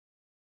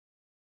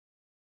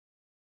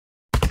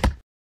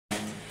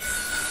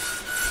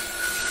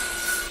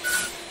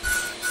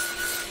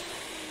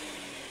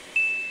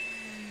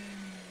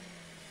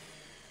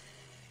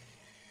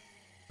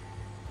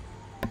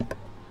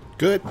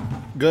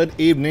Good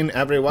evening,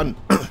 everyone.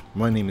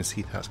 My name is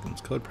Heath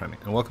Haskins, Code Priming,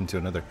 and welcome to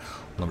another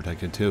Lumber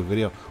Tycoon 2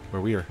 video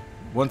where we are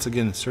once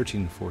again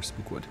searching for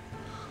spookwood.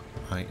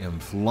 I am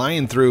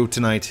flying through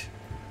tonight,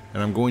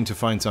 and I'm going to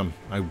find some.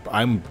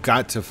 I'm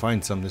got to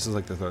find some. This is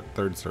like the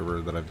third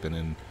server that I've been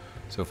in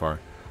so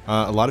far.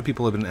 A lot of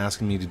people have been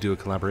asking me to do a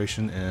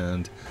collaboration,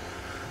 and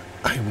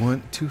I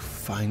want to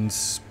find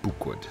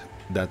spookwood.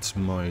 That's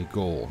my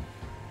goal.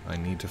 I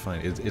need to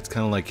find it. It's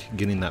kind of like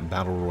getting that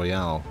battle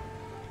royale.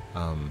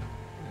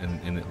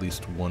 In at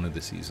least one of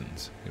the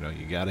seasons. You know,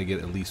 you gotta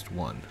get at least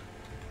one.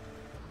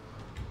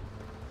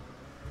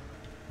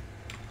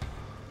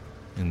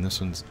 And this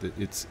one's,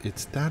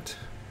 it's that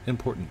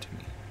important to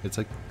me. It's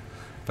like,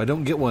 if I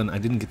don't get one, I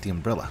didn't get the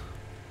umbrella.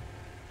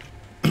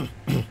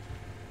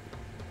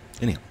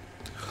 Anyhow.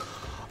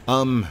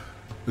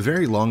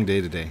 Very long day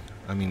today.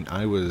 I mean,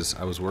 I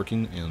was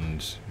working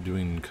and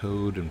doing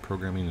code and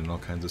programming and all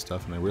kinds of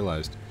stuff, and I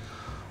realized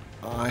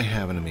I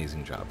have an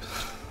amazing job.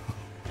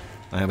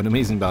 I have an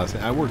amazing boss.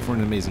 I work for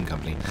an amazing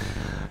company,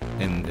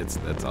 and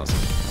that's awesome.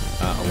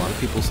 A lot of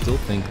people still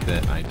think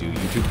that I do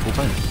YouTube full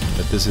time,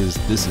 but this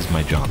is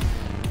my job.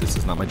 This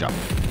is not my job.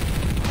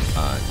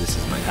 This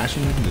is my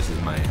passion. This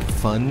is my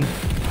fun.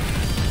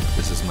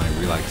 This is my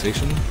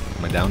relaxation,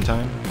 my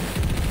downtime.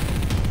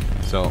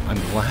 So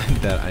I'm glad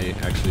that I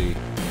actually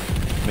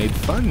made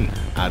fun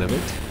out of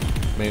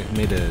it,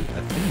 made a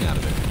thing out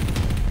of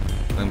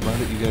it. I'm glad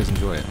that you guys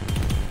enjoy it.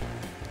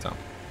 So.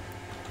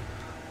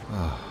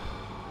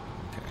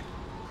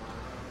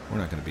 We're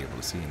not going to be able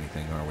to see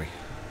anything, are we?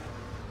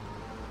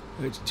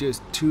 It's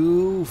just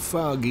too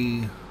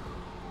foggy.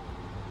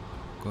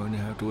 Going to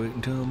have to wait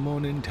until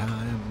morning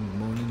time.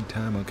 Morning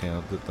time. Okay,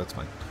 that's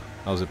fine.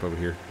 I'll zip over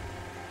here.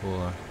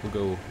 We'll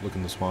go look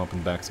in the swamp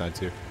and backsides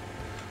here.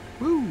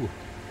 Woo!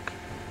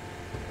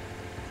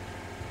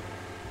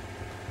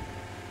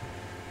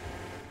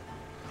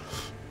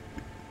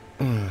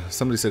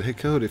 Somebody said, "Hey,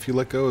 Code, if you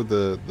let go of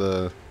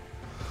the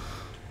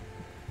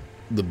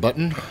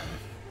button."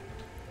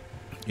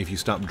 If you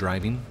stop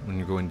driving when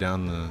you're going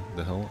down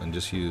the hill and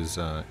just use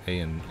A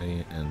and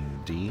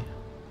D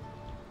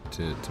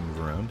to move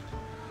around.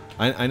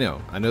 I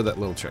know that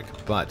little trick,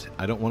 but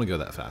I don't want to go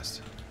that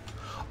fast.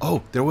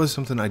 Oh, there was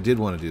something I did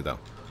want to do though.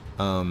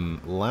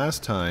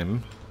 Last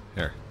time,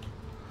 here.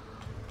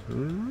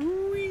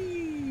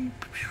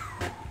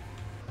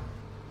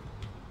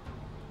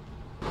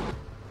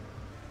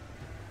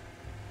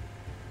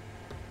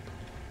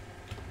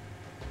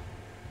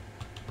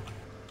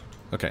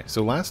 Okay,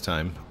 so last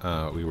time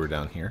we were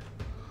down here,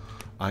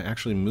 I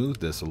actually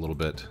moved this a little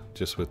bit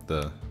just with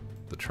the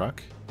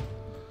truck.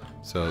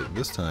 So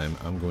this time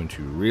I'm going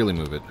to really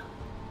move it.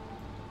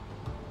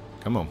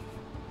 Come on.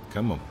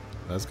 Come on.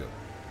 Let's go.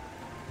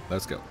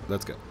 Let's go.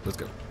 Let's go. Let's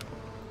go.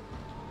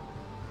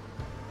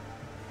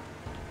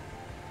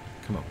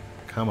 Come on.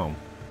 Come on.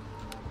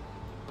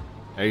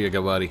 There you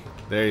go, buddy.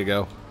 There you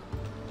go.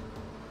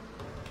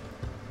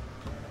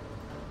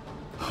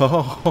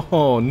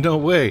 Oh, no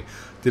way.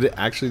 Did it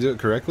actually do it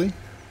correctly?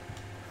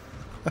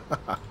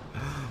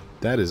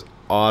 That is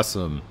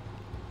awesome.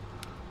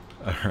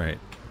 All right.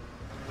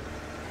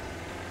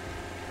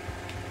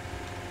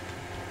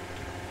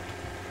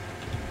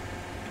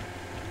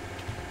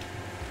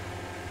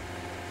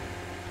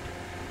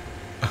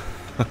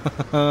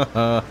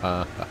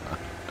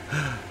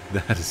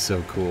 That is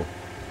so cool.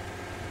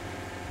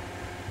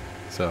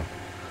 So,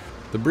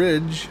 the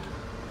bridge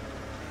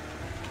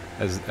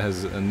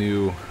has a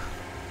new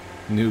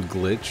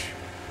glitch.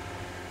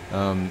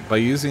 By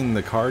using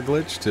the car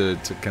glitch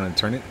to kind of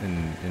turn it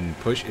and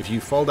push, if you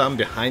fall down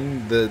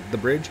behind the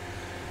bridge,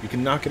 you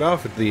can knock it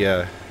off with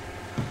the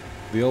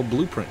old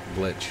blueprint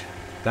glitch.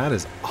 That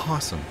is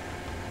awesome.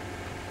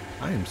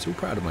 I am so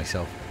proud of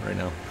myself right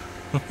now.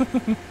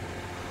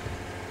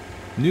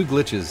 New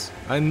glitches.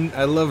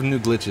 I love new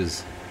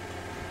glitches.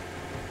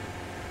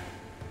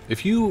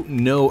 If you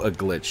know a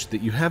glitch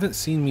that you haven't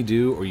seen me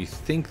do, or you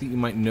think that you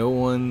might know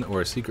one, or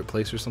a secret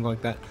place or something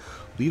like that,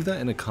 leave that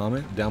in a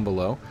comment down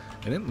below,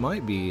 and it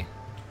might be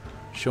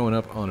showing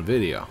up on a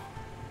video.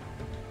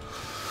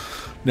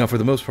 Now, for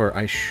the most part,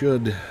 I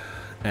should,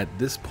 at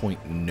this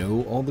point,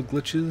 know all the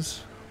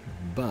glitches,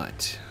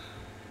 but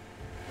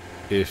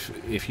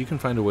if you can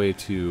find a way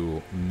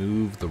to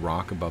move the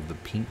rock above the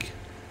pink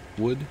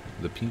wood,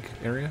 the pink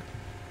area,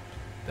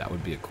 that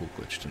would be a cool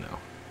glitch to know.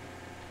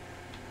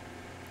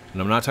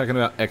 And I'm not talking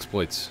about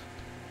exploits.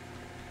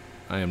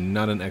 I am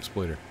not an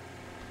exploiter.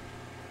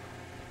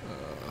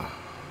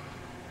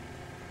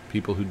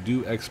 People who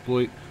do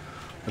exploit,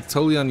 that's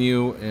totally on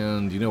you,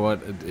 and you know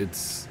what,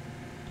 it's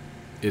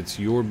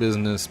your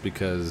business,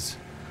 because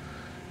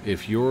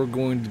if you're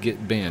going to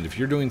get banned, if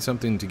you're doing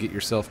something to get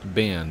yourself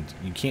banned,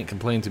 you can't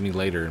complain to me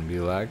later and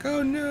be like,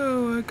 "Oh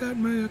no, I got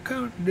my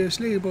account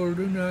disabled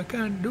and I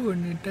can't do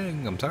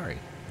anything." I'm sorry,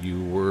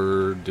 you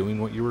were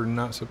doing what you were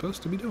not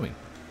supposed to be doing,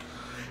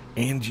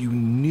 and you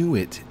knew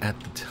it at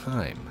the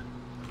time,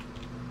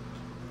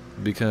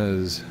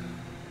 because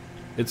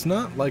it's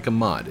not like a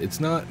mod. It's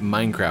not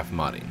Minecraft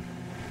modding.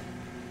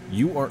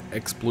 You are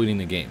exploiting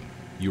a game.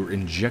 You're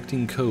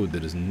injecting code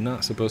that is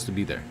not supposed to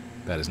be there.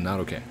 That is not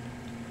okay.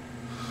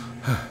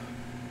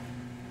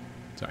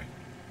 Sorry.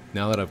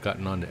 Now that I've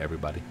gotten on to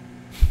everybody.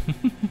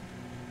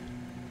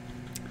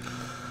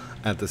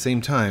 At the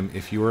same time,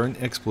 if you are an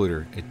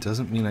exploiter, it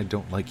doesn't mean I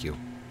don't like you.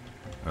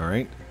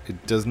 Alright?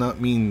 It does not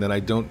mean that I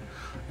don't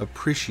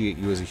appreciate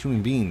you as a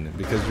human being,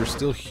 because you're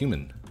still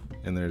human.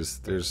 And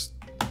there's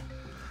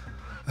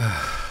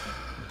I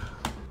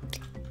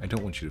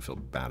don't want you to feel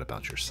bad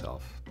about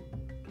yourself,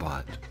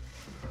 but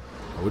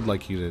I would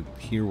like you to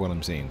hear what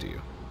I'm saying to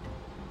you.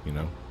 You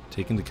know?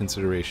 Take into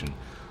consideration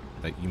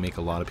that you make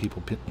a lot of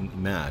people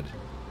mad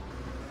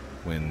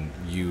when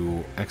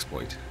you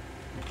exploit,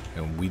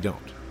 and we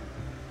don't.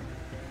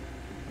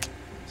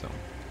 So,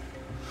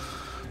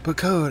 but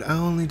code, I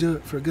only do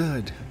it for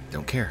good.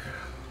 Don't care.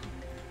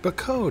 But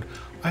code,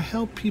 I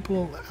help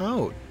people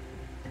out.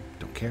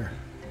 Don't care.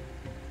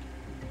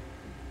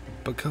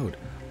 But code,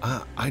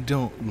 I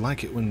don't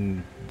like it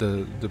when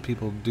the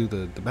people do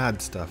the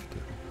bad stuff.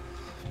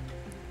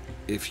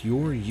 If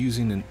you're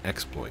using an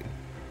exploit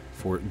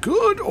for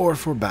good or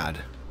for bad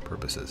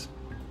purposes,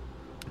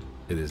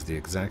 it is the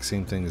exact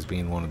same thing as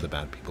being one of the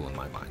bad people in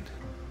my mind.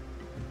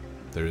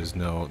 There is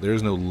no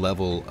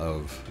level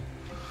of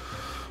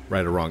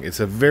right or wrong.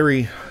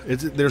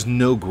 There's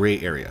no gray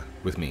area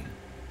with me.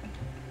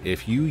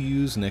 If you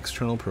use an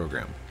external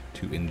program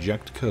to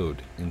inject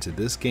code into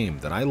this game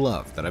that I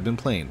love, that I've been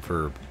playing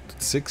for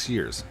 6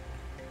 years,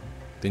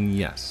 then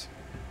yes,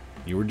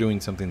 you are doing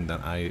something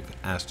that I've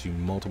asked you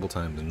multiple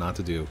times not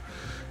to do,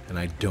 and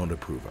I don't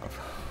approve of.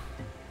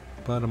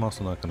 But I'm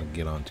also not going to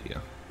get on to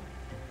you,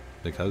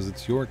 because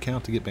it's your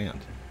account to get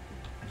banned.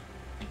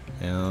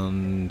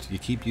 And you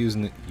keep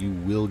using it, you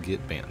will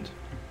get banned.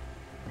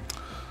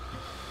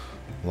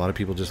 A lot of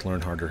people just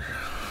learn harder.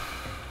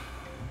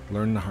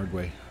 Learn the hard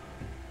way.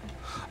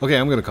 Okay,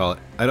 I'm gonna call it.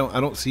 I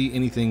don't see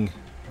anything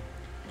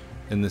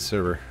in this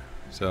server,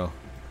 so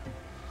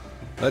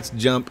let's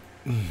jump.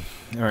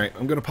 Alright,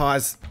 I'm gonna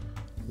pause.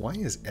 Why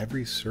is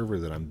every server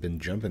that I've been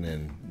jumping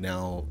in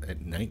now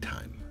at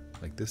nighttime?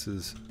 Like, this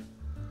is...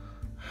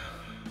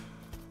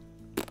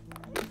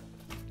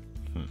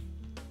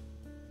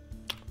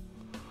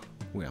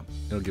 Well,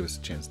 it'll give us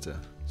a chance to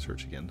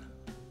search again.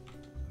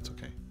 That's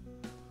okay.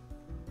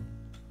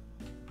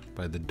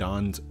 By the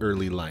dawn's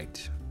early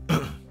light,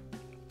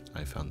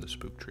 I found the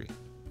spook tree.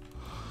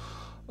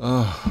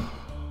 Oh,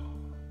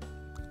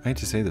 I hate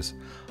to say this.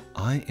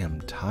 I am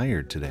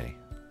tired today.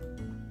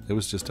 It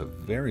was just a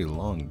very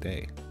long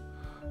day.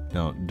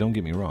 Now, don't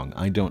get me wrong.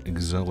 I don't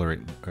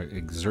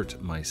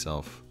exert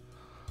myself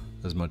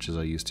as much as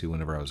I used to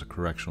whenever I was a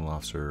correctional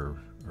officer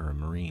or a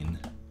Marine.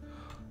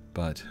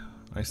 But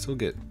I still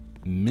get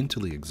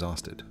mentally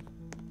exhausted.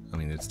 I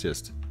mean,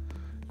 it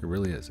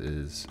really is. It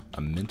is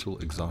a mental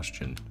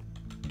exhaustion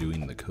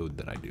doing the code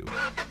that I do.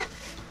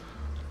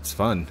 It's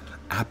fun.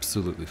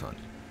 Absolutely fun.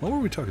 What were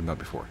we talking about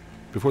before?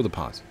 Before the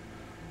pause.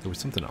 There was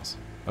something else.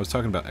 I was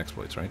talking about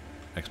exploits, right?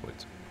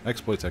 Exploits.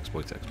 Exploits,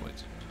 exploits,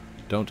 exploits.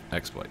 Don't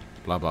exploit.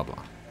 Blah, blah,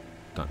 blah.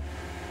 Done.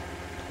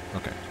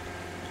 Okay.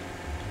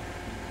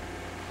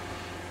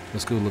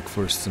 Let's go look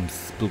for some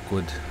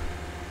spookwood.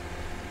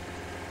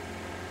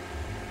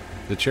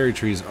 The cherry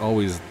trees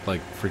always,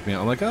 like, freak me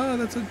out. I'm like, oh,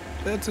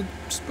 that's a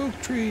spook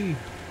tree.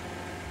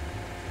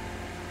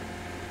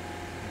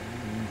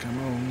 Come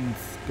on,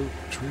 spook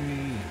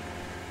tree.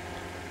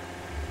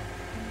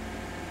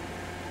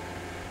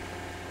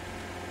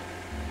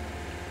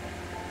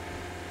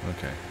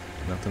 Okay,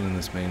 nothing in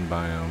this main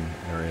biome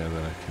area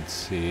that I can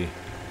see.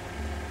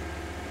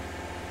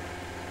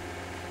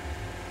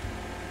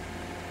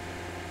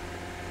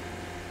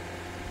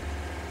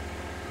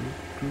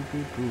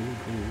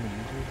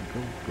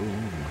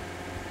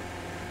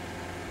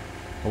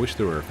 I wish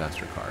there were a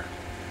faster car.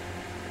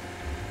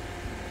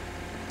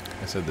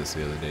 I said this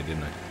the other day,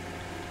 didn't I?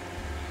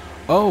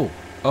 Oh!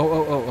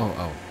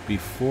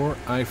 Before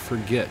I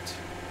forget,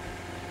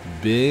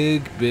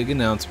 big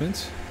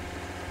announcement.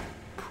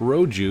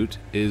 PROJOOT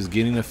is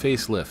getting a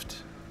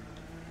facelift.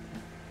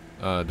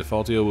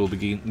 Defaultio will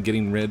be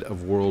getting rid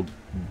of World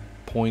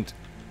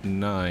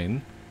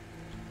 0.9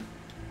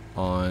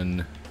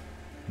 on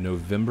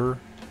November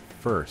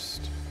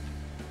 1st.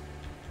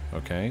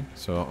 Okay,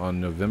 so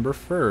on November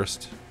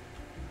 1st,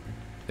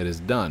 it is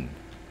done.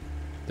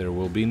 There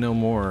will be no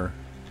more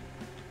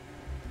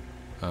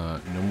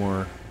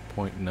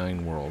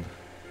 0.9 world.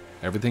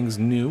 Everything's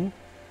new.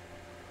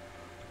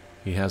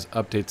 He has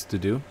updates to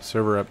do,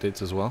 server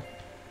updates as well.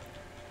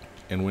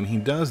 And when he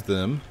does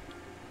them,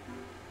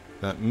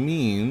 that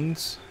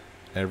means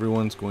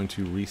everyone's going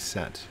to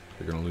reset.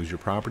 You're going to lose your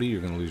property, you're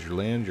going to lose your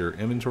land, your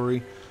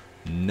inventory.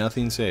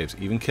 Nothing saves.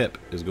 Even Kip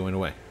is going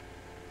away.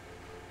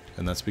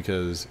 And that's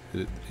because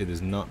it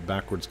is not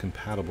backwards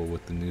compatible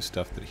with the new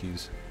stuff that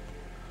he's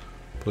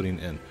putting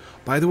in.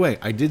 By the way,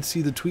 I did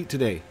see the tweet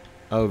today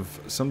of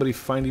somebody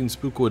finding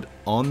spookwood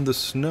on the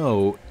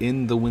snow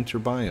in the winter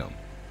biome.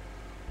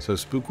 So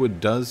spookwood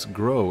does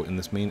grow in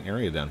this main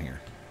area down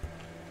here.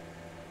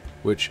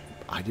 Which,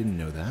 I didn't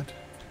know that.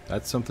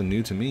 That's something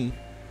new to me.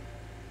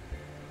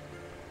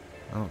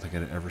 I don't think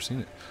I'd ever seen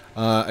it.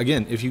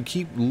 Again, if you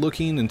keep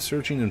looking and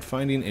searching and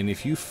finding, and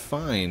if you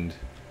find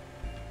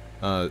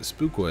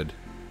Spookwood,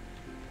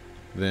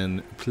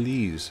 then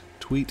please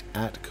tweet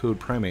at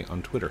CodePrimate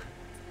on Twitter.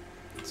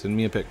 Send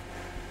me a pic.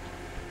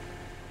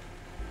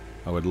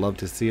 I would love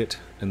to see it,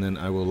 and then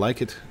I will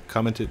like it,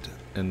 comment it,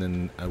 and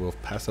then I will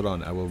pass it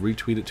on. I will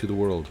retweet it to the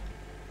world.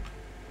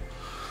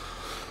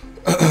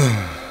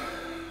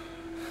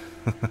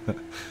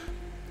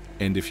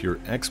 And if you're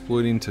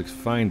exploiting to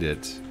find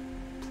it,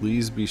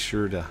 please be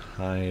sure to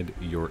hide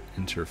your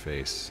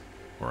interface,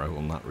 or I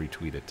will not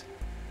retweet it.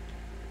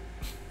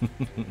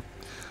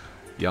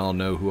 Y'all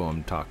know who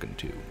I'm talking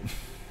to.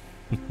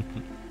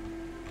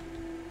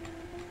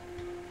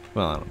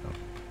 Well, I don't know.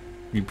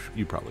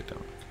 You probably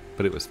don't.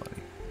 But it was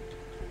funny.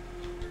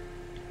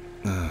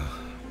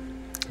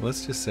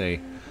 Let's just say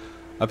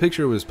a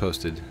picture was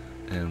posted,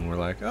 and we're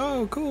like,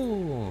 oh,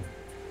 cool.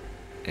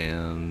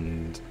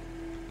 And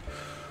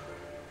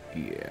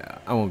yeah,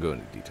 I won't go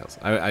into details.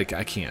 I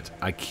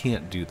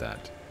can't do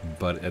that.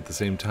 But at the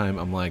same time,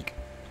 I'm like,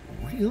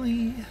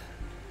 really?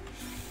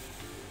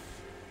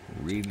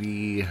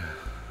 Really?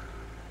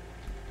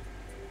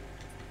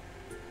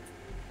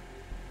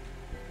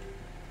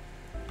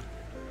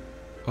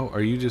 Oh,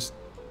 are you just...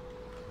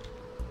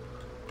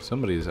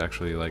 Somebody's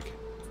actually, like,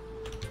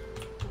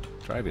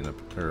 driving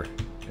up, or,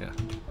 yeah.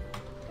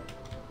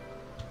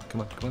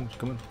 Come on, come on,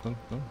 come on, come on,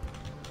 come on.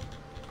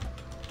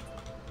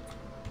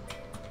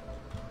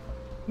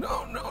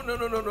 No, no, no,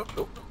 no, no, no,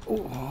 no.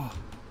 Oh.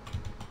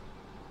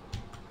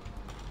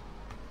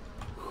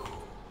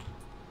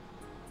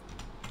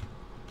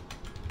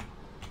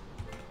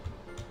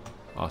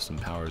 Austin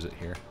powers it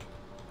here.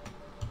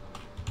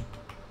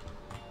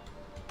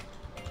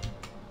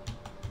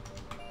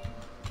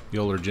 The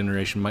older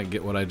generation might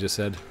get what I just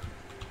said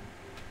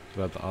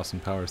about the Austin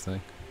Powers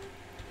thing.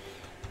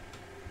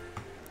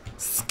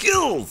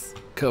 Skills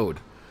code.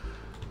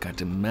 Got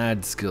the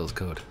mad skills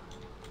code.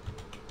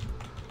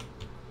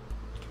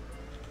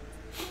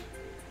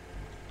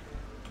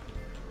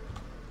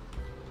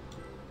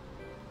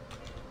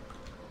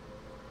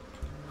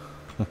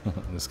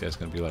 This guy's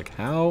gonna be like,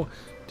 how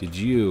did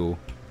you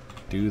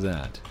do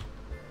that?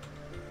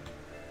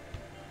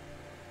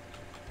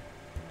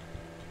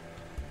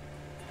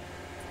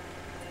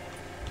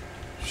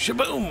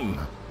 Shaboom!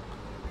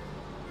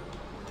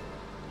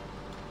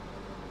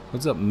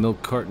 What's up,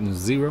 Milk Carton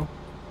Zero?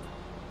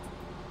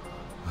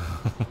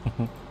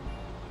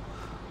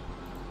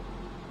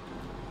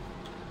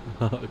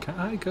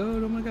 Hi,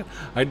 Code. Oh my god.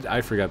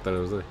 I forgot that it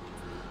was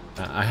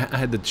I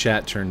had the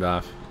chat turned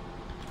off.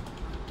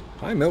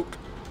 Hi, Milk.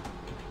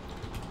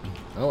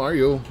 How are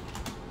you?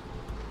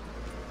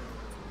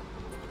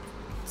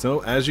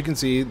 So, as you can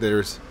see,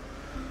 there's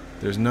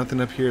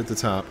nothing up here at the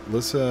top.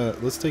 Let's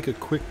take a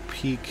quick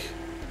peek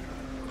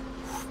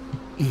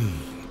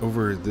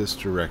over this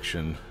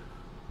direction.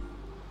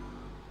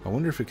 I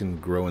wonder if it can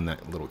grow in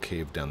that little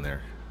cave down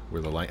there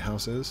where the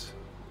lighthouse is.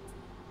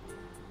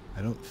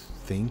 I don't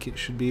think it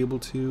should be able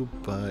to,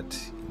 but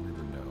you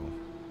never know.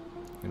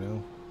 You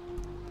know?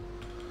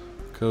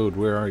 Code,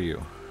 where are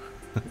you?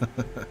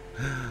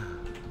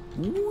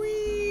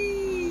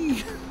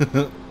 Whee!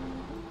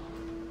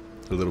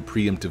 A little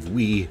preemptive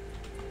wee.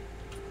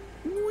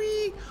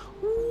 Wee!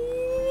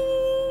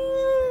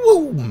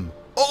 Boom!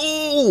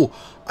 Oh!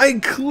 I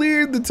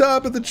cleared the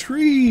top of the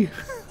tree!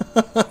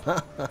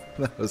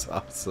 That was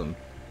awesome.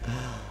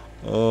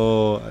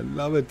 Oh, I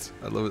love it.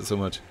 I love it so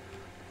much.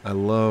 I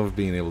love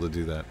being able to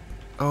do that.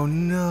 Oh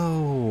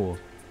no!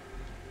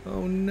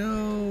 Oh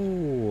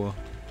no!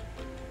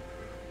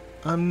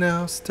 I'm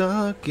now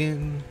stuck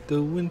in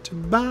the winter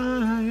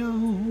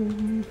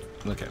biome.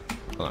 Okay,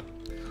 hold on.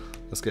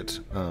 Let's get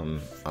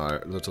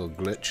our little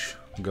glitch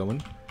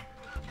going.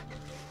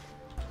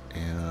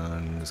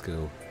 And let's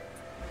go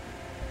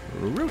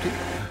rotate.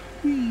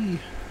 Whee!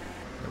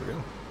 There we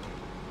go.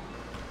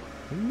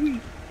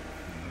 Whee!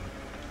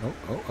 Oh,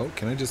 oh, oh,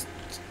 can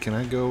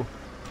I go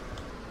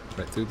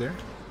right through there?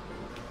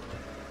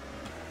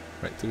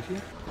 Right through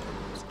here?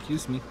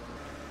 Excuse me.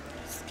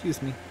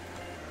 Excuse me.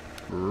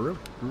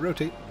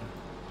 Rotate.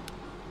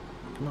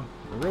 Come on,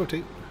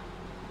 rotate.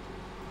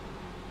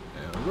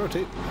 And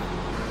rotate.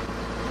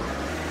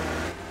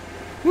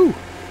 Woo!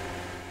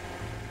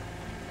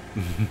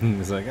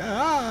 It's like,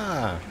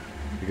 ah!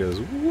 He goes,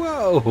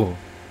 whoa!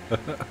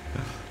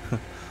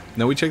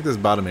 Now we check this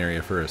bottom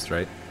area first,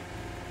 right?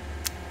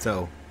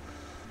 So,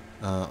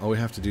 all we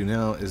have to do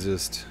now is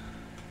just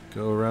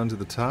go around to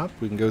the top.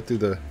 We can go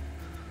through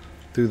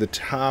the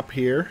top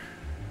here.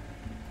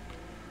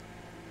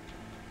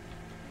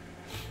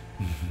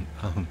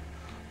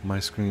 My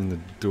screen, the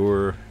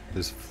door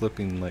is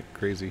flipping like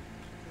crazy.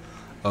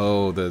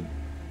 Oh,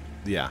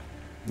 yeah,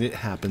 it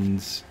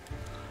happens.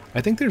 I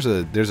think there's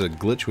a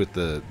glitch with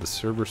the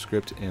server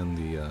script and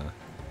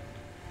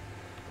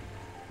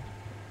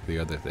the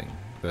other thing.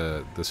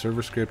 The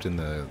server script and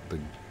the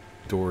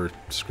door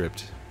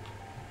script.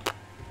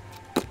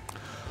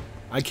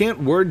 I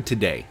can't word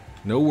today.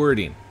 No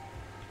wording.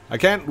 I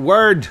can't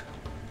word.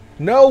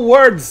 No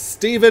words,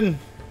 Steven.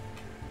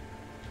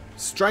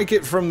 Strike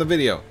it from the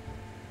video.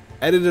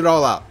 Edit it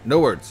all out. No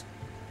words.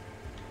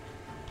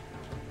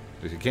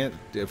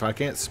 If I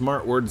can't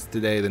smart words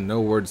today, then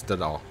no words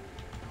at all.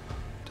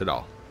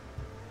 Ta-da.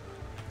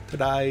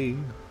 Ta-da.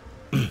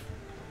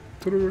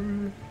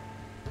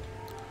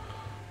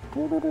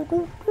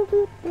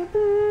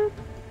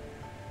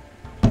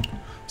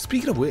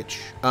 Speaking of which,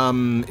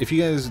 if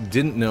you guys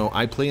didn't know,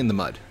 I play in the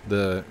mud.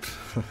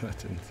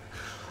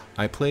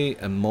 I play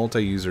a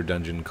multi-user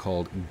dungeon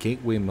called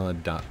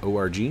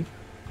gatewaymud.org.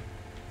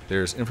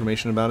 There's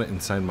information about it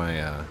inside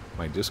my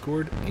my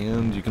Discord,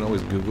 and you can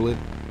always Google it,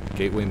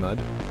 Gateway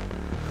Mud.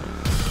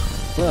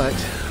 But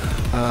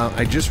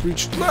I just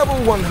reached level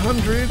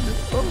 100.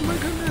 Oh my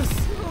goodness!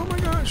 Oh my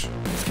gosh!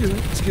 Excuse me!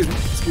 Excuse me!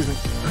 Excuse me!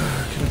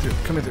 Come in through!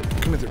 Come in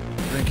through! Come in through!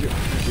 Thank you!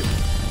 Thank you!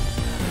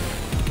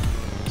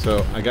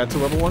 So I got to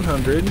level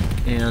 100,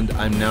 and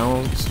I'm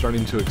now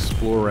starting to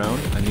explore around.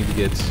 I need to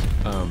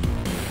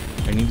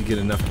get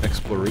enough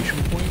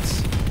exploration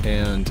points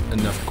and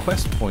enough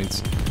quest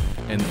points,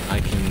 and I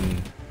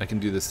can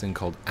do this thing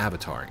called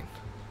avataring.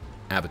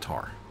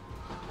 Avatar.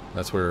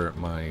 That's where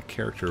my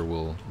character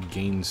will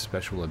gain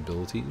special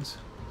abilities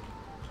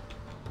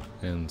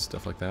and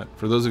stuff like that.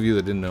 For those of you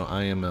that didn't know,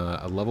 I am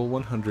a level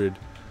 100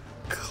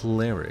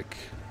 cleric,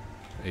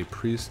 a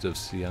priest of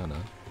Siana.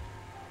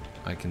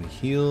 I can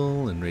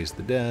heal and raise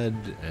the dead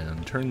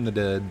and turn the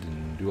dead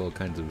and do all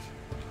kinds of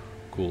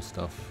cool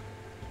stuff.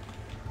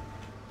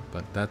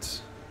 But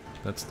that's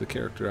the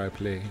character I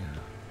play.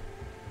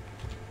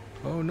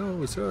 Oh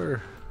no,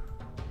 sir.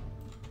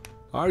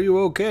 Are you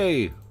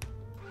okay?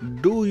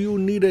 Do you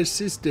need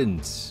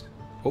assistance?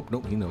 Oh,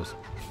 no, he knows.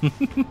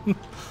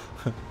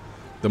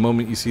 The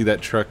moment you see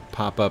that truck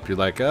pop up, you're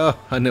like, oh,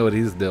 I know what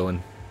he's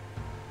doing.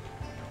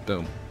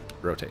 Boom.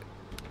 Rotate.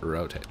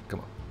 Rotate. Come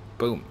on.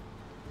 Boom.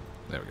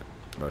 There we go.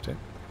 Rotate.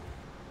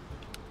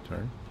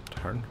 Turn.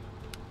 Turn.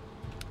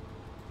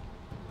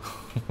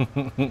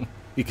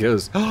 He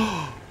goes,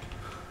 oh,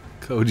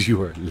 Code,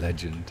 you are a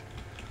legend.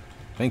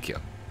 Thank you.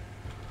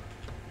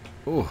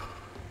 Oh.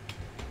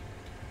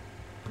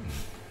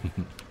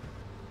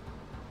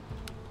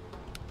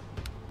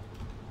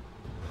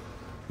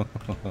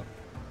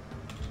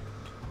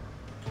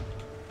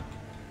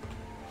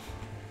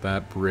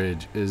 That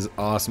bridge is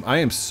awesome. I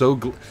am so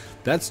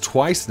that's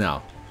twice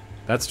now.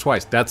 That's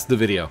twice. That's the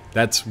video.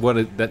 That's what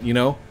it, you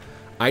know,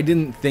 I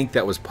didn't think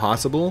that was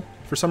possible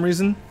for some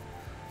reason.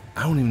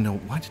 I don't even know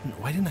why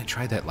didn't I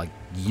try that like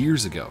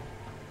years ago?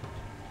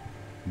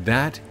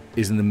 That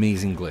is an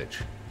amazing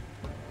glitch.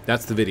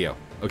 That's the video.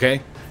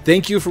 Okay?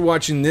 Thank you for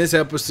watching this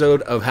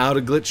episode of How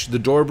to Glitch the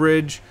Door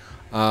Bridge.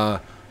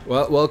 Well,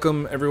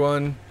 welcome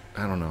everyone.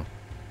 I don't know.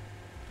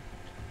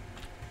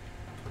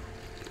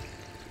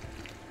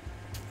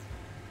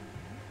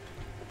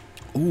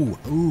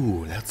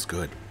 Ooh, that's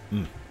good.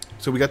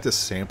 So we got this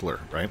sampler,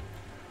 right?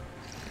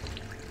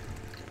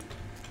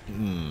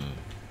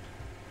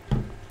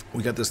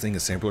 We got this thing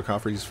of sampler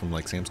coffees from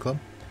like Sam's Club,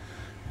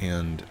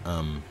 and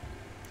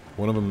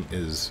one of them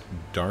is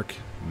Dark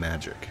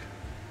Magic,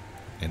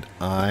 and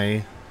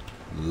I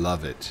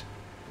love it.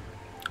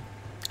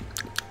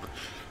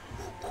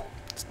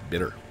 It's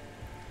bitter,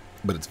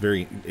 but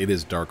it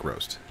is dark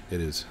roast.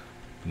 It is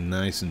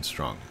nice and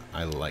strong.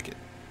 I like it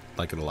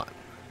a lot.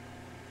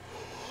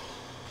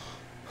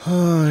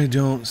 I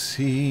don't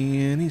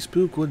see any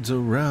spookwoods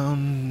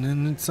around,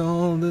 and it's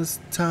all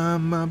this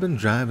time I've been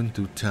driving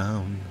through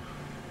town.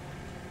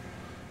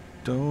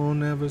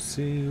 Don't ever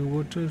see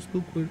what a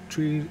spookwood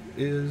tree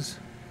is.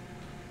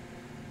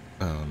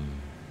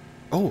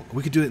 Oh,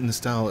 we could do it in the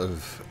style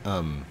of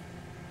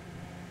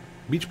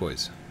Beach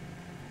Boys.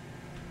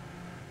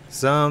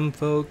 Some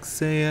folks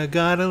say I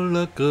gotta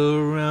look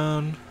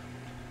around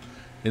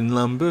in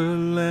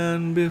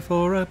lumberland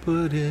before I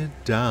put it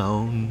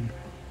down.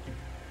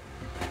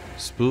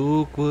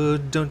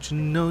 Spookwood, don't you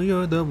know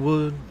you're the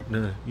wood,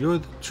 you're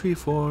the tree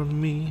for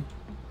me.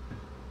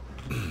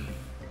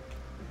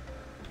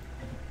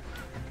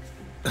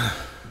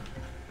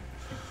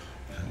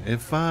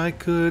 If I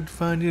could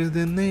find you,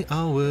 then they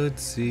all would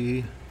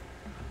see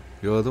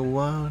you're the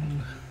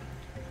one.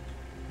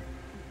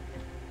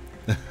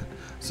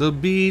 So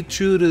be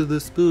true to the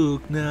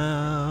spook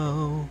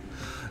now,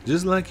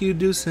 just like you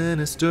do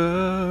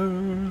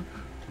sinister.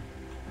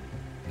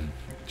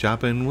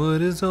 Chopping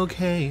wood is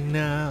okay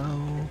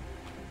now.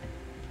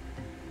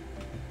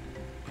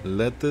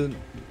 Let the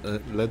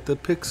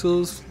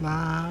pixels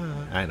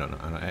fly. I don't know.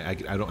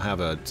 I don't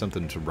have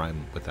something to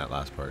rhyme with that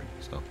last part,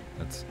 so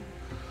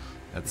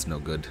that's no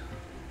good.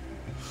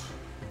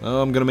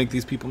 Oh, I'm gonna make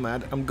these people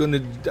mad. I'm gonna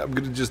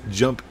just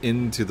jump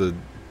into the.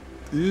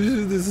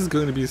 This is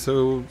going to be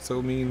so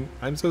mean.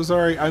 I'm so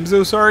sorry. I'm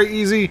so sorry,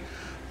 Easy.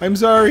 I'm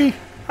sorry.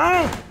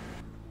 Ah.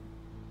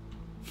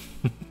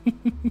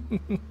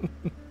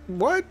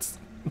 What?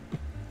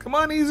 Come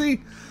on,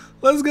 Easy.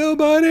 Let's go,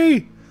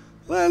 buddy.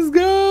 Let's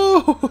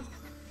go.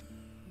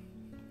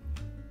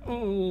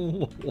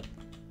 Oh.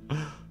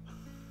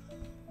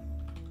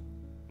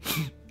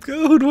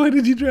 Code, why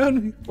did you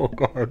drown me? Oh,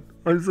 God.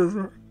 I'm so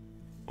sorry.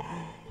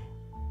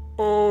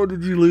 Oh,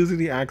 did you lose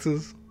any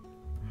axes?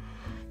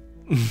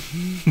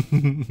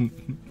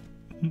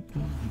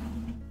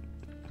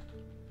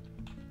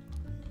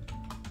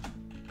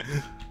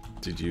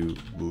 Did you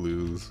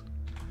lose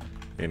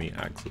any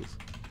axes?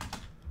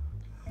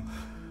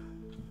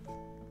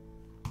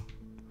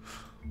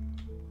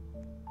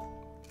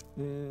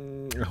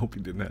 I hope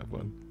you didn't have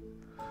one.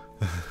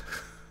 I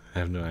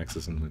have no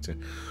access in my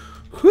chain.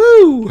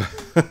 Whoo!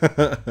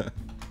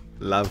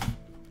 Love.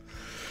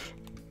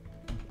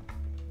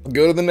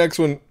 Go to the next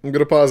one. I'm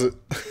gonna pause it.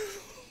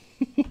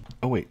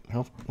 Oh wait,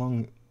 how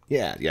long?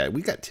 Yeah,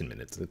 we got 10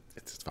 minutes.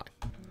 It's fine.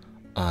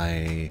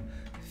 I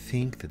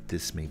think that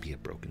this may be a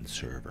broken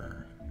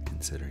server,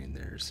 considering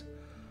there's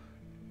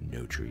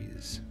no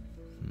trees.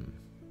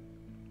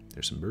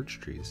 There's some birch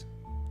trees,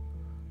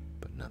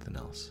 but nothing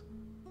else.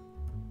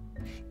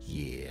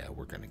 Yeah,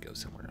 we're gonna go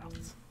somewhere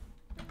else.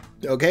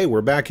 Okay,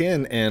 we're back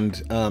in,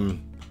 and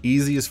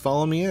Easy is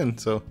following me in,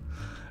 so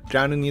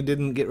drowning you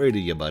didn't get rid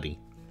of you, buddy.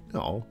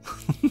 No.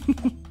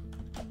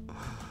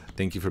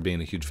 Thank you for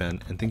being a huge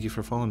fan, and thank you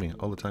for following me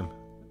all the time.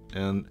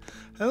 And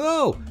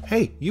hello!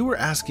 Hey, you were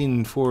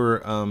asking for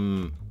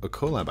a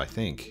collab, I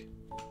think.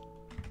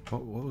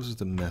 What was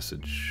the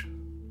message?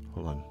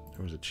 Hold on,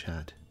 there was a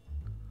chat.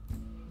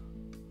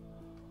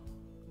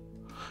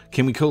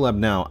 Can we collab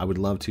now? I would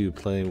love to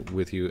play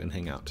with you and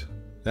hang out.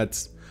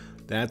 That's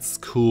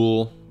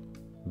cool,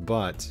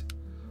 but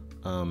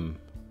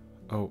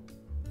oh,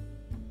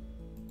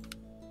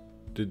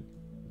 did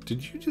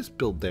you just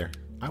build there?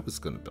 I was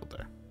gonna build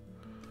there.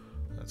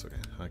 That's okay.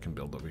 I can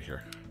build over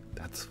here.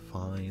 That's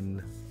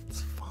fine.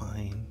 It's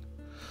fine.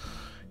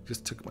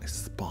 Just took my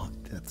spot.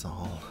 That's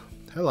all.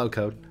 Hello,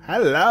 Code.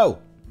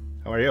 Hello.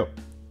 How are you?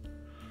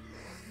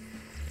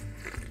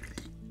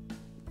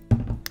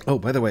 Oh,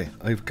 by the way,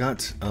 I've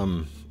got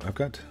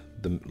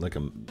the like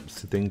a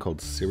thing called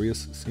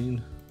serious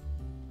scene.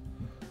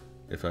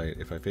 If I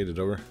fade it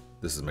over,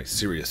 this is my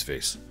serious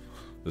face.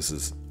 This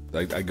is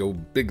I go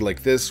big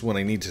like this when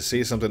I need to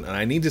say something, and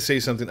I need to say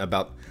something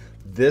about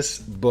this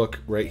book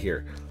right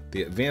here,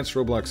 the Advanced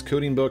Roblox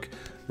Coding Book,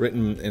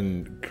 written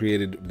and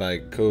created by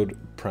Code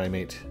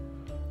Primate.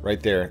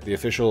 Right there, the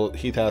official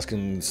Heath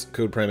Haskins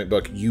Code Primate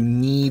book. You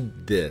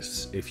need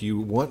this if you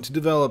want to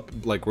develop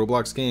like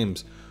Roblox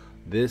games.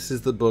 This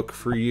is the book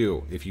for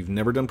you. If you've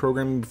never done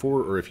programming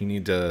before, or if you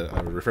need to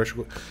refresh,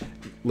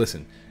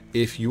 listen.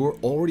 If you're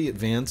already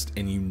advanced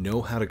and you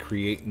know how to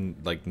create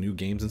like new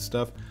games and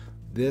stuff,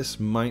 this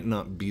might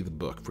not be the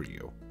book for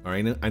you. All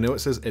right, I know it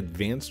says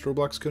Advanced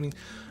Roblox Coding,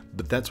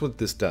 but that's what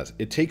this does.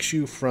 It takes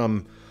you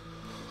from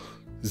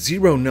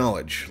zero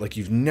knowledge, like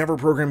you've never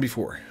programmed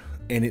before,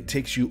 and it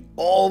takes you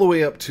all the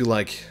way up to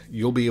like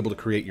you'll be able to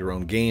create your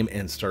own game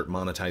and start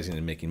monetizing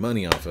and making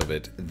money off of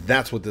it.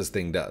 That's what this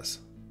thing does.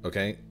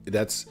 Okay,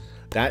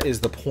 that is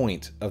the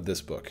point of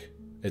this book.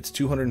 It's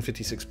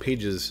 256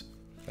 pages,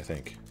 I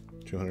think.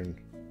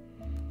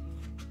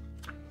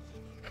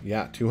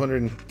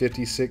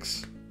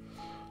 256,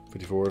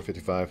 54,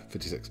 55,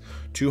 56.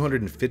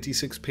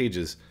 256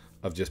 pages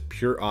of just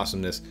pure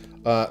awesomeness.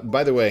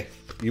 By the way,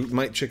 you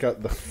might check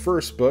out the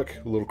first book,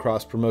 a little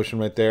cross promotion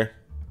right there.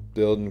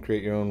 Build and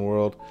Create Your Own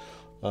World,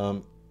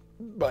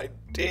 by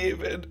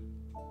David.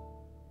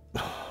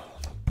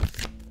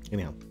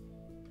 Anyhow.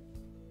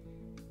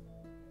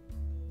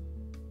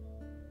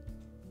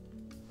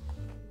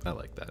 I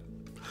like that.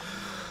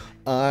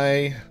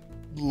 I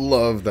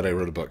love that I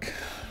wrote a book.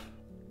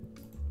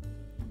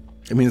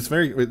 I mean, it's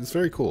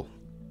very cool,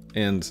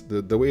 and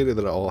the way that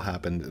it all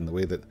happened, and the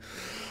way that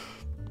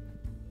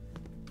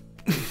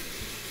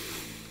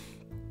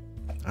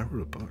I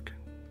wrote a book.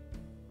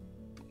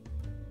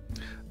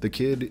 The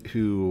kid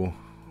who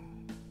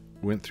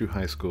went through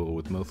high school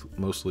with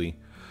mostly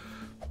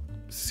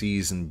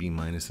C's and B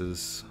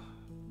minuses,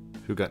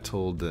 who got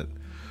told that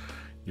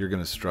you're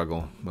gonna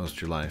struggle most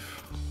of your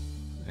life.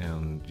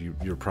 And you're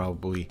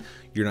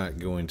not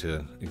going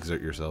to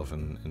exert yourself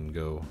and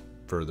go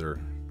further.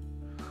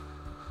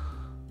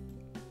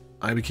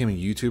 I became a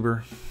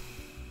YouTuber,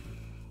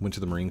 went to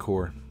the Marine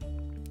Corps,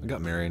 I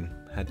got married,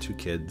 had 2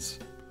 kids,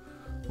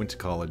 went to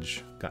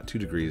college, got 2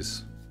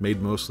 degrees, made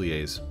mostly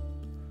A's.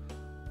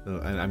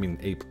 I mean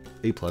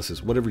A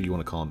pluses, whatever you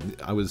want to call them.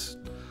 I was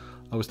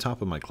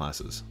top of my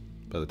classes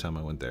by the time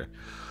I went there.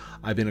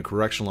 I've been a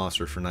correctional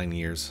officer for 9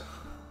 years.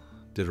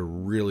 Did a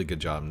really good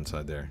job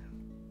inside there.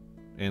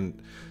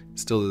 And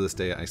still to this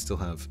day, I still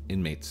have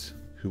inmates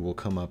who will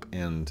come up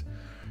and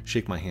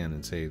shake my hand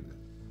and say,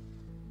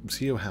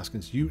 CEO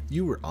Haskins,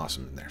 you were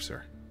awesome in there,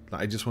 sir.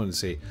 I just wanted to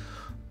say,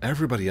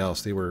 everybody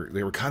else, they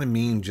were kind of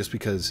mean just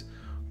because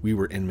we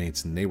were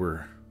inmates and they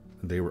were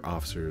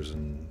officers.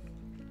 And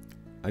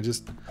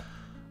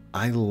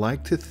I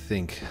like to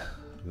think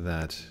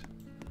that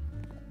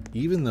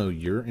even though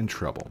you're in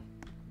trouble,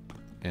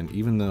 and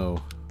even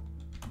though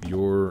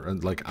you're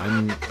like,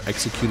 I'm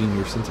executing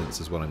your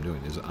sentence is what I'm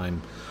doing, is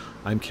I'm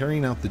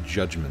carrying out the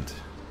judgment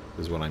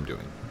is what I'm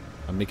doing.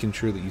 I'm making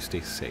sure that you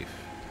stay safe.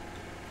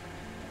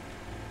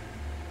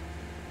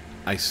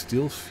 I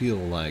still feel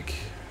like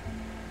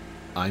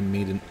I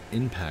made an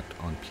impact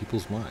on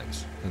people's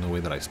lives in the way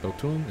that I spoke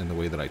to them, in the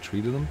way that I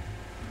treated them.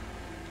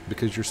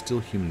 because you're still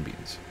human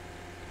beings.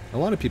 A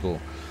lot of people,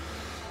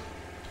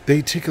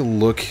 they take a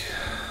look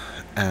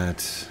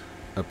at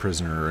a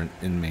prisoner or an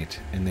inmate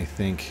and they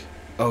think,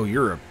 oh,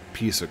 you're a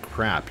piece of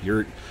crap.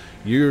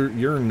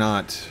 You're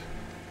not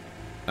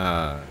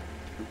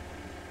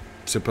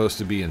supposed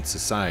to be in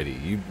society.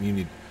 You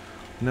need...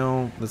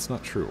 No, that's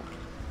not true.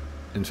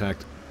 In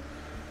fact,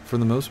 for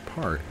the most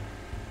part,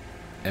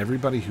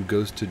 everybody who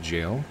goes to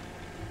jail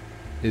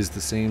is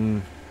the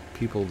same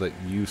people that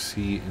you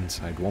see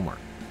inside Walmart.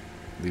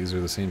 These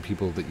are the same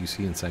people that you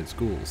see inside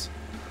schools.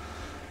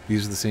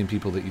 These are the same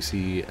people that you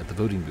see at the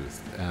voting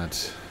booth,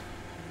 at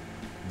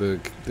the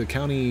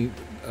county,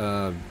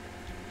 no,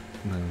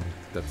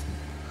 that's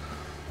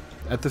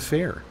at the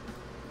fair,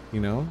 you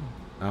know,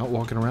 out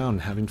walking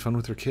around having fun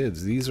with their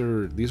kids. These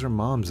are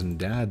moms and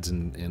dads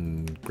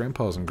and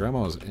grandpas and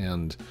grandmas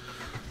and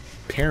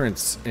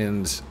parents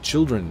and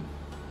children,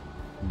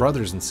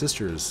 brothers and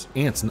sisters,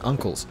 aunts and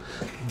uncles.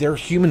 They're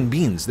human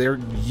beings. They're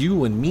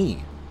you and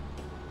me.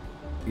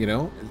 You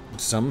know,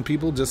 some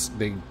people just,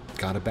 they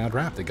got a bad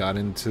rap. They got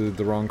into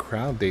the wrong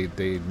crowd. They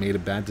made a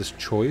bad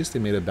choice. They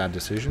made a bad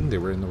decision. They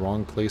were in the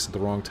wrong place at the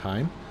wrong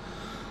time.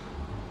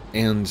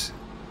 And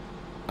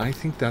I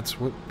think that's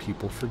what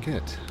people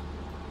forget.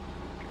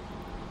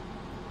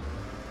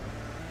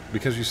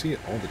 Because you see it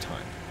all the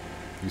time.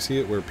 You see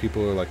it where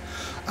people are like,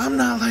 I'm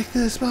not like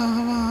this, blah,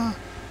 blah, blah.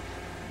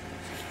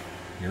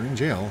 You're in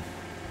jail.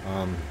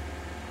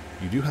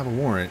 You do have a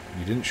warrant.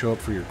 You didn't show up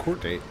for your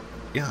court date.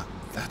 Yeah,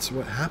 that's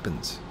what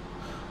happens.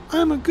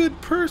 I'm a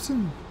good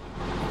person.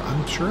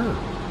 I'm sure.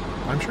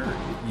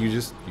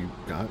 You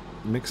got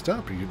mixed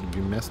up.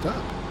 You messed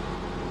up.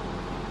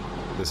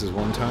 This is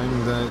one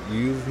time that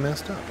you've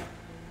messed up.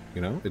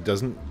 You know, it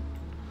doesn't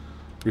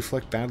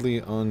reflect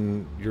badly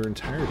on your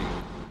entirety.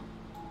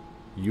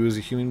 You as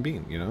a human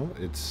being, you know,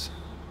 it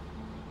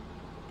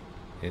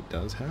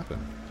does happen.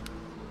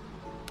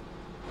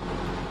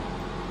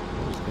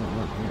 What is going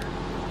on here?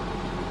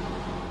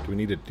 Do we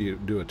need to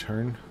do a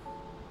turn?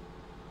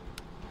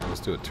 Let's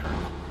do a turn.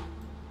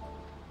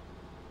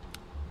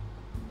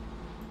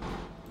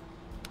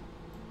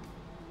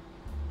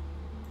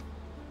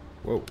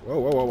 Whoa, whoa,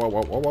 whoa, whoa, whoa,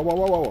 whoa, whoa, whoa, whoa,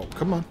 whoa, whoa.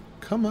 Come on,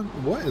 come on.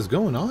 What is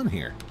going on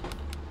here?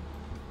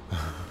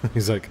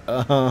 He's like,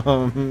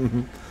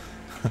 don't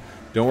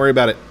worry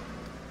about it.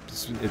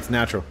 It's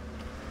natural.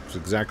 It's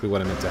exactly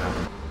what I meant to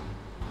happen.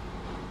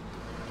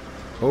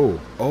 Oh,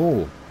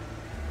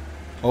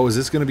 is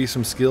this going to be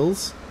some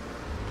skills?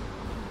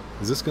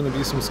 Is this going to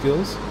be some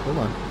skills? Hold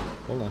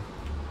on.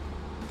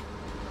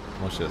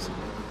 Watch this.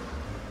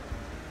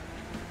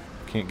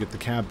 Can't get the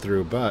cab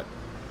through, but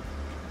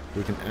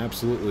we can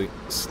absolutely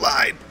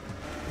slide.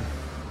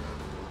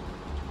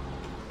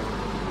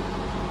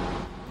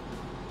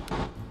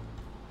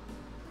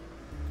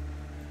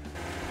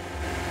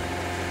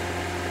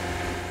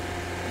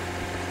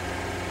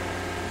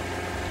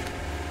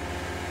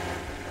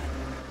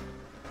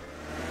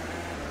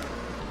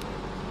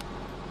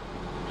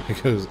 He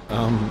goes,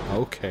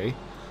 okay.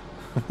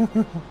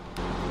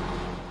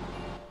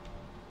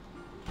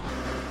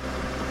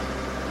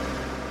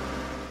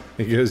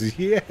 He goes,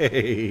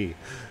 yay!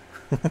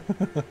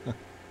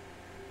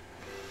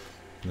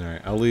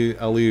 Alright,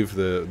 I'll leave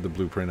the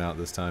blueprint out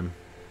this time.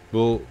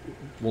 We'll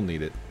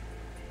need it.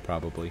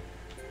 Probably.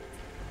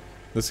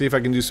 Let's see if I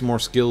can do some more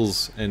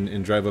skills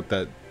and drive up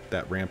that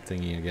ramp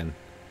thingy again.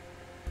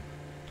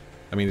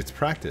 I mean, it's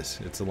practice.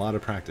 It's a lot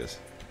of practice.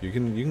 You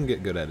can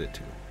get good at it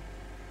too.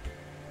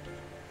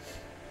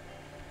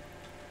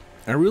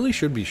 I really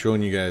should be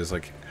showing you guys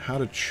like how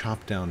to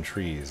chop down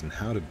trees and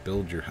how to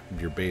build your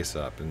base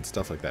up and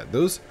stuff like that.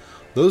 Those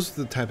are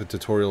the type of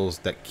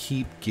tutorials that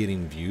keep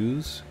getting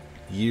views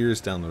years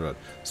down the road.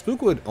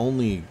 Spookwood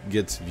only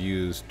gets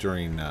views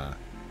during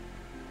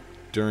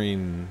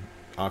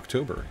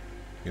October.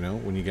 You know,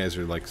 when you guys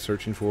are like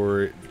searching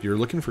for it, you're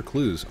looking for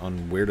clues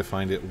on where to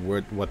find it,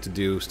 what to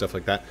do, stuff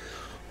like that.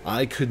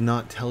 I could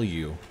not tell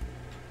you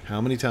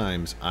how many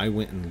times I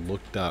went and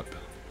looked up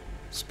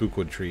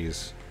Spookwood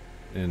trees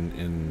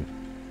in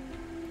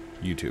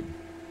YouTube.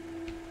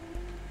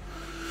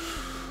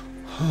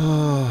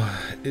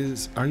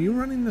 Are you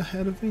running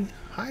ahead of me?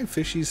 Hi,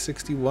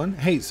 Fishy61.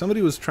 Hey,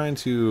 somebody was trying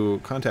to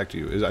contact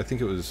you. I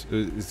think it was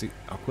is the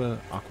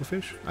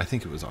Aquafish? I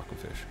think it was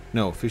Aquafish.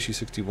 No,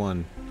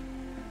 Fishy61.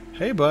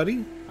 Hey,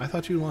 buddy. I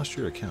thought you lost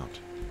your account.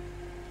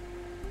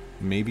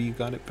 Maybe you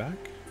got it back?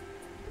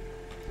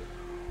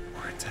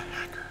 Or it's a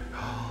hacker.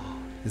 Oh,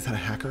 is that a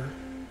hacker?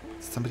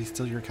 Did somebody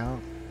steal your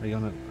account? Are you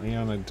on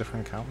a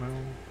different account now?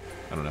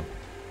 I don't know.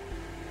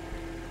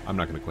 I'm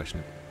not going to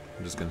question it.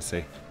 I'm just going to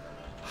say,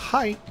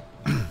 hi.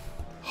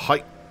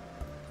 Hi.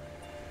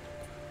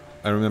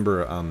 I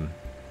remember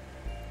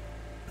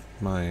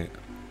my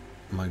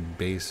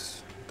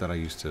base that I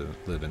used to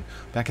live in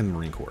back in the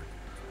Marine Corps.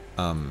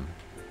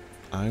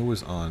 I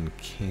was on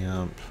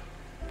Camp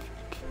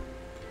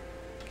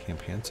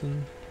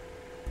Hansen,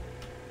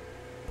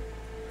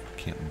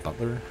 Camp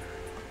Butler,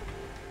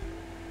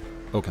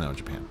 Okinawa,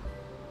 Japan.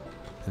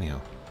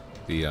 Anyhow,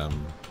 the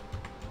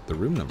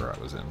room number I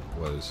was in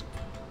was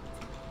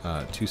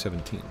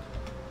 217.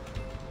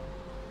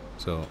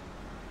 So,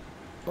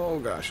 oh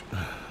gosh.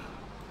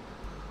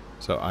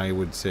 So I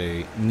would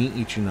say, ni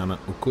ichinana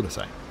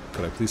okudasai.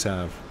 Could I please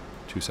have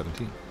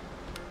 217?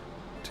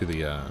 To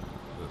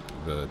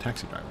the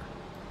taxi driver.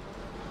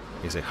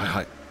 You say, hi,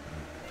 hi.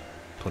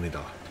 $20.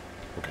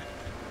 Okay.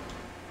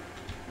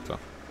 So. It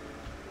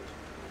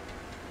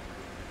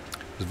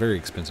was very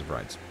expensive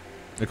rides.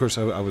 Of course,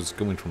 I was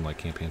going from like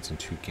Camp Hansen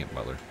to Camp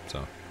Butler, so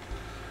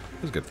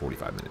it was a good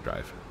 45-minute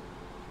drive.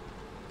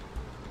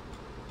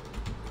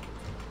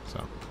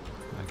 So,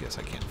 I guess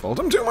I can't fault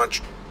him too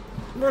much.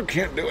 I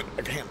can't do it.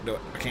 I can't do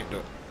it. I can't do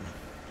it.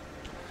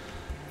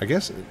 I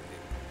guess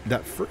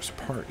that first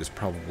part is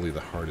probably the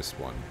hardest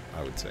one,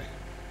 I would say.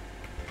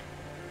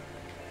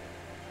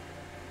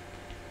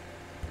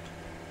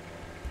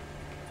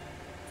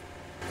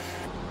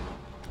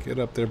 Get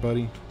up there,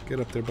 buddy. Get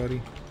up there,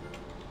 buddy.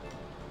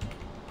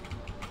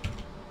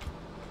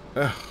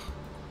 Ugh.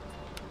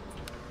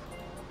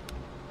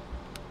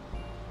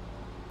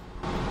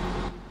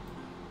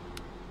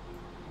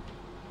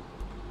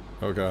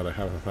 Oh god, I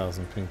have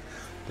 1,000 ping.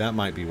 That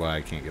might be why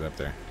I can't get up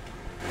there.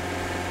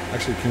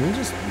 Actually, can we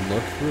just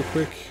look real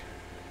quick?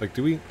 Like,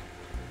 do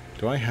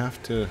I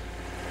have to...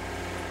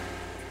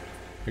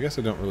 I guess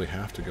I don't really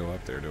have to go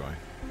up there, do I?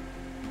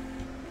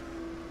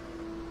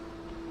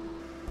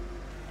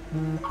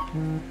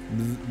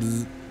 Bzz,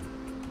 bzz.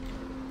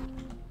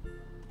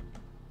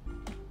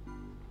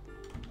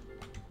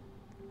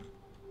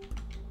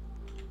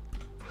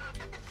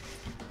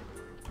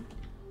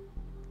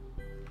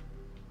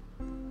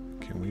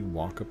 Can we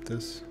walk up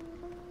this?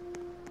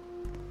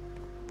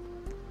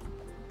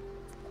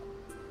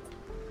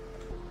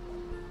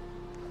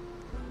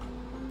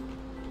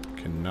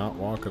 Cannot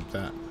walk up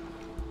that.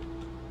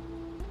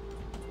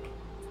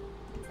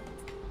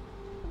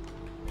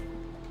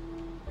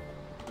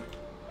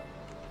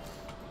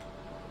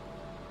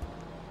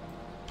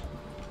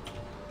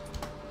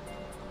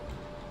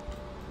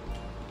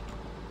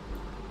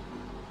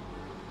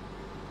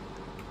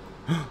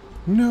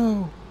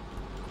 No!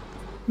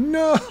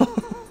 No!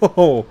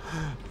 Oh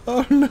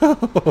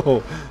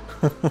no!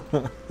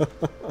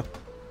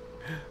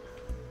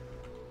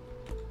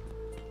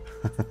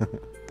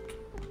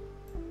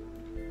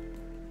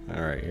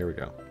 Alright, here we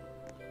go.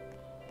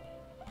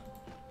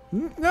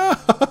 No!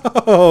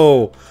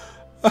 Oh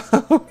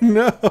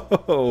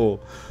no!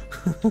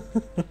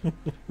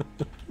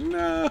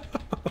 No!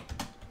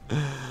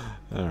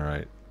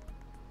 Alright.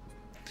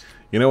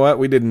 You know what?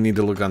 We didn't need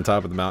to look on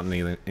top of the mountain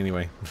either.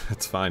 Anyway,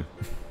 it's fine.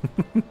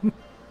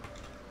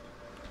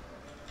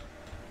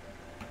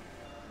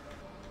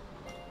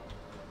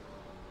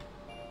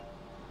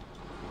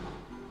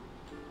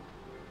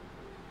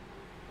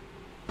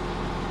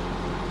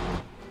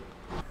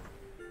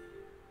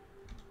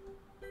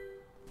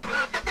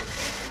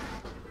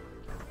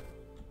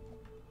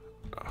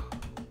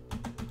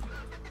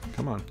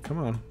 Come on, come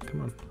on,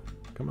 come on,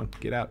 come on,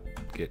 get out.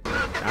 Get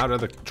out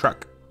of the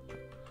truck.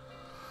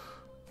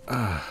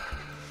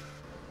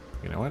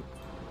 You know what?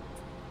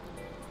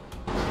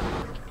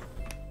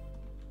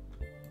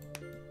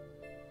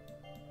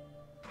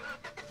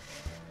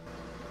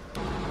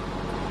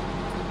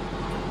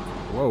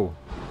 Whoa.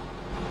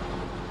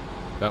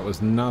 That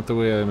was not the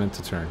way I meant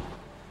to turn.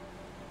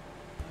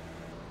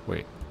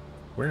 Wait,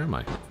 where am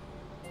I?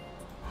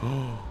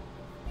 Oh.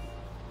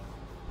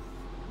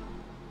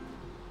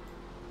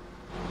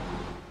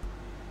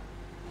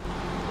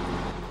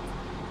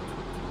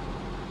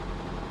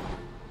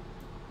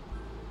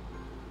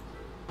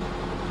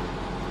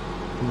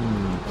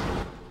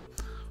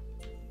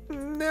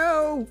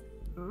 No!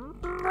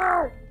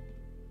 No!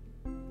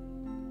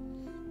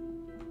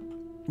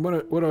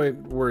 What do I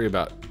worry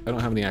about? I don't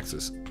have any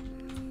axes.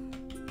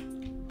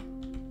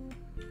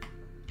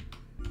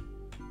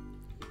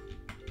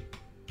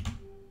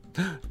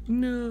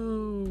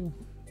 No!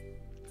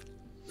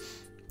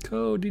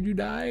 Code, did you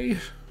die?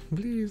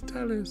 Please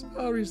tell us.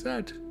 I'll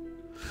reset.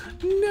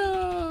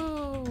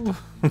 No!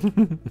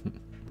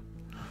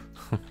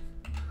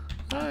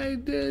 I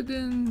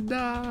didn't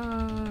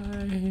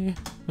die.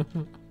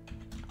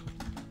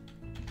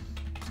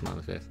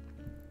 Smiley face.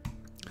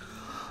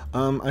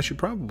 I should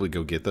probably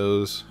go get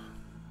those,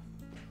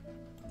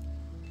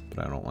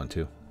 but I don't want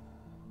to.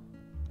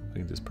 I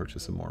can just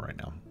purchase some more right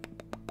now.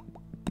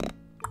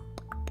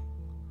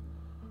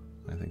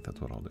 I think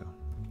that's what I'll do.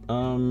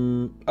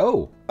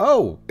 Oh,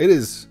 it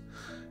is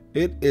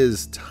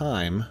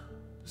time.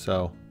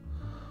 So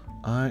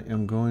I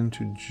am going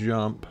to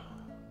jump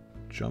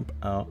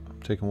out. I'm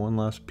taking one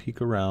last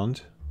peek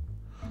around.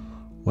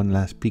 One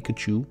last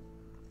Pikachu.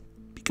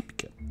 Pika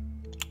Pika.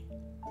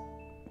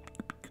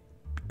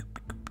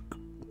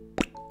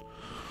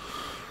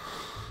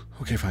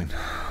 Okay, fine.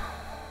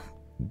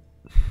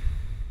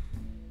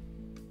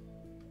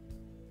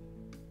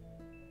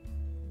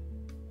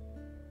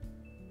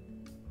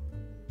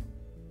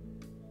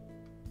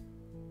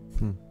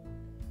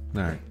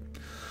 All right.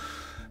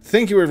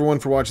 thank you everyone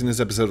for watching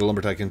this episode of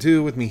Lumber Tycoon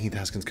 2 with me, Heath,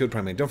 Haskins, Code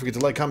Primate. Don't forget to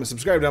like, comment,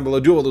 subscribe down below.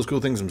 Do all those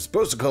cool things I'm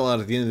supposed to call out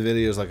at the end of the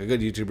videos like a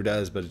good YouTuber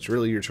does, but it's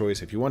really your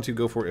choice. If you want to,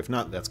 go for it. If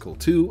not, that's cool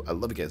too. I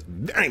love you guys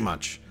very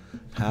much.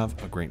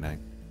 Have a great night.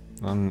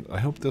 I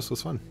hope this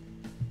was fun,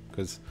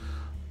 because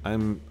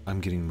I'm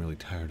getting really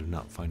tired of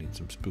not finding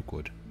some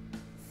spookwood.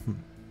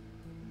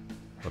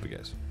 Love you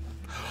guys.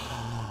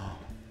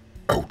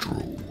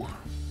 Outro.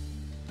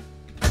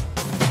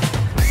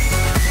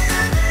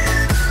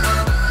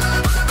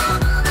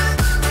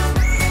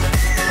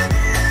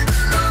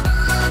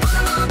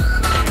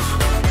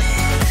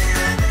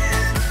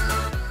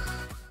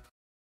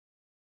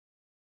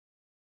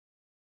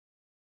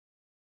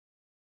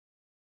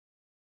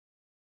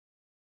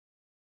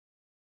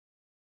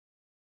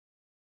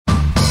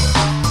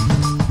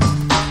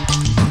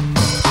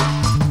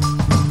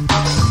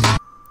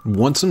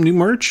 Want some new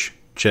merch?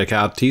 Check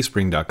out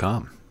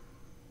teespring.com.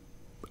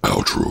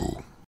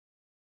 Outro.